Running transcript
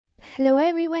Hello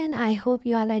everyone, I hope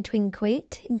you all are doing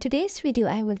great. In today's video,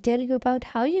 I will tell you about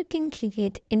how you can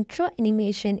create intro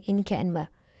animation in Canva.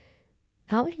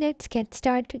 Now let's get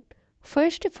started.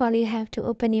 First of all, you have to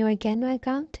open your Canva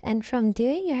account and from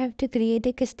there you have to create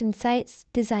a custom size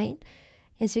design.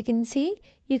 As you can see,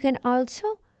 you can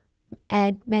also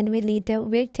add manually the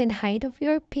width and height of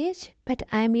your page, but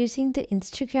I am using the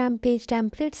Instagram page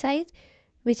template size,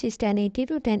 which is 1080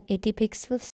 to 1080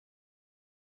 pixels.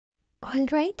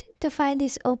 Alright, the file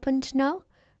is opened now.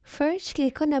 First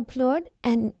click on upload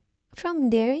and from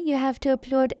there you have to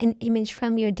upload an image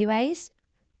from your device.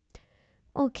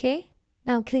 Okay,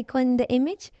 now click on the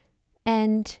image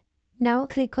and now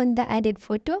click on the edit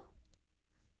photo.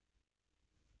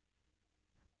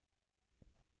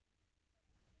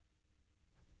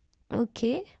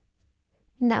 Okay,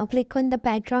 now click on the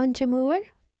background remover.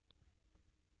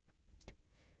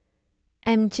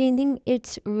 I'm changing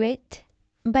its width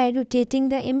by rotating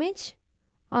the image.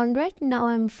 Alright, now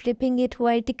I'm flipping it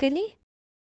vertically.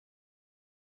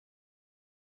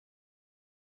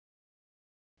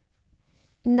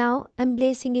 Now I'm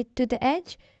placing it to the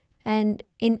edge and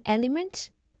in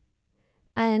elements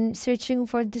I'm searching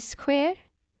for the square.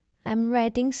 I'm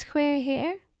writing square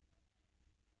here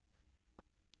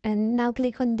and now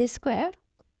click on this square.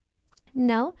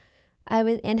 Now I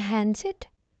will enhance it.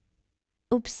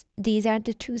 Oops, these are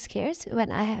the two squares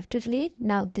when I have to delete.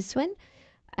 Now this one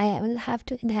I will have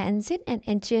to enhance it and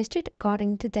adjust it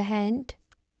according to the hand.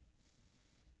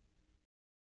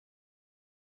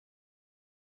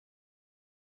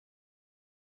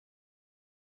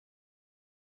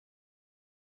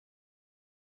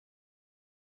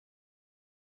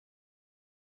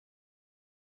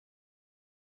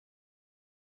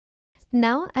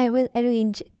 Now I will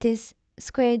arrange this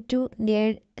square to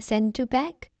near center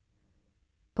back.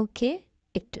 Okay,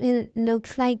 it will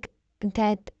look like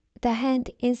that the hand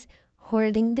is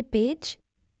holding the page.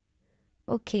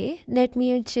 Okay, let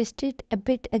me adjust it a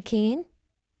bit again.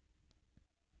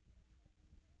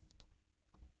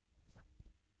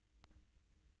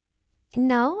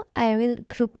 Now I will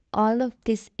group all of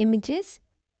these images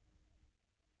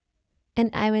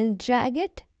and I will drag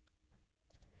it.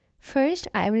 First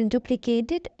I will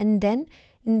duplicate it and then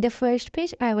in the first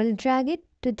page I will drag it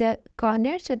to the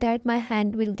corner so that my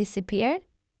hand will disappear.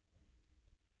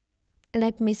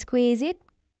 Let me squeeze it.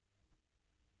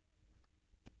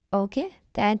 Okay,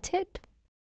 that's it.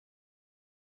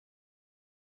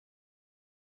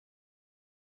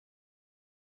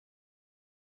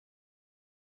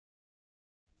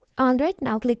 Alright,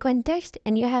 now click on text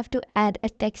and you have to add a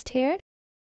text here.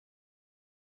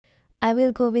 I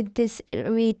will go with this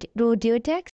rodeo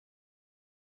text.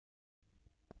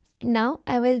 Now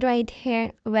I will write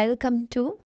here welcome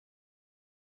to.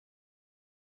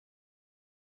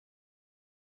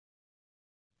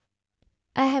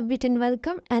 I have written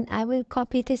welcome and I will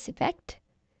copy this effect.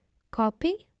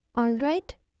 Copy.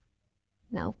 Alright.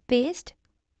 Now paste.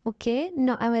 Okay.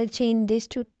 Now I will change this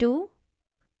to 2.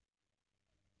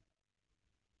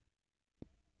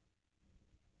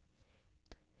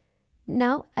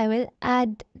 Now I will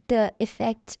add the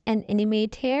effects and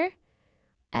animate here.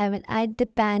 I will add the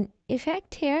pan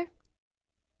effect here.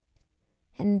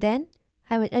 And then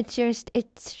I will adjust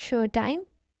its show time.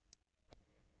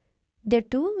 The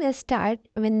 2 will start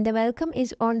when the welcome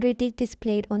is already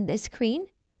displayed on the screen.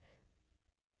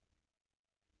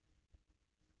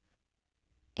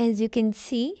 As you can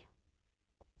see,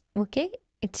 okay,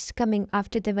 it's coming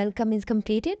after the welcome is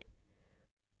completed.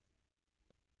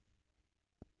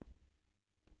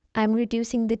 I'm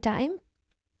reducing the time.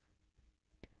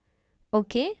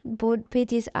 Okay, both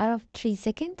pages are of 3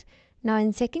 seconds. Now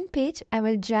in second page, I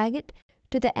will drag it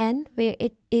to the end where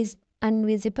it is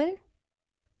invisible.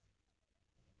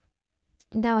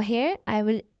 Now here I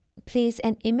will place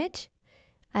an image.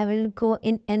 I will go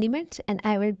in elements and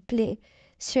I will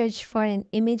search for an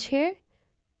image here.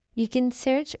 You can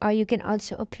search or you can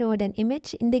also upload an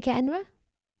image in the Canva.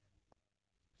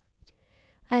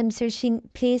 I'm searching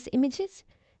place images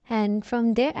and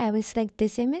from there I will select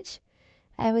this image.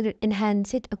 I will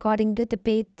enhance it according to the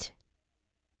page.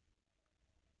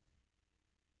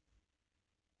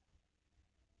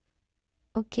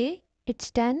 Okay, it's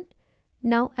done.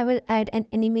 Now I will add an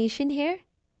animation here.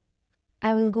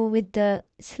 I will go with the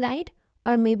slide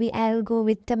or maybe I'll go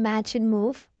with the match and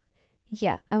move.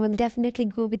 Yeah, I will definitely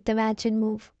go with the match and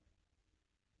move.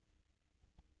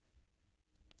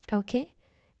 Okay,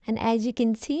 and as you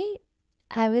can see,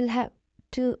 I will have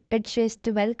to adjust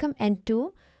the welcome and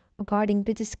to according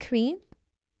to the screen.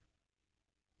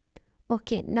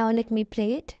 Okay, now let me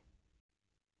play it.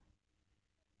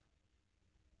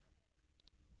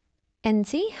 And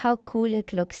see how cool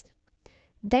it looks.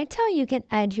 That's how you can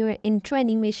add your intro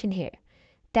animation here.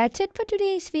 That's it for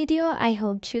today's video. I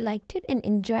hope you liked it and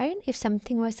enjoyed. If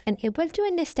something was unable to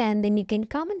understand, then you can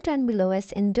comment down below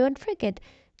us, and don't forget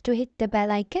to hit the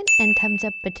bell icon and thumbs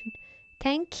up button.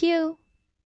 Thank you.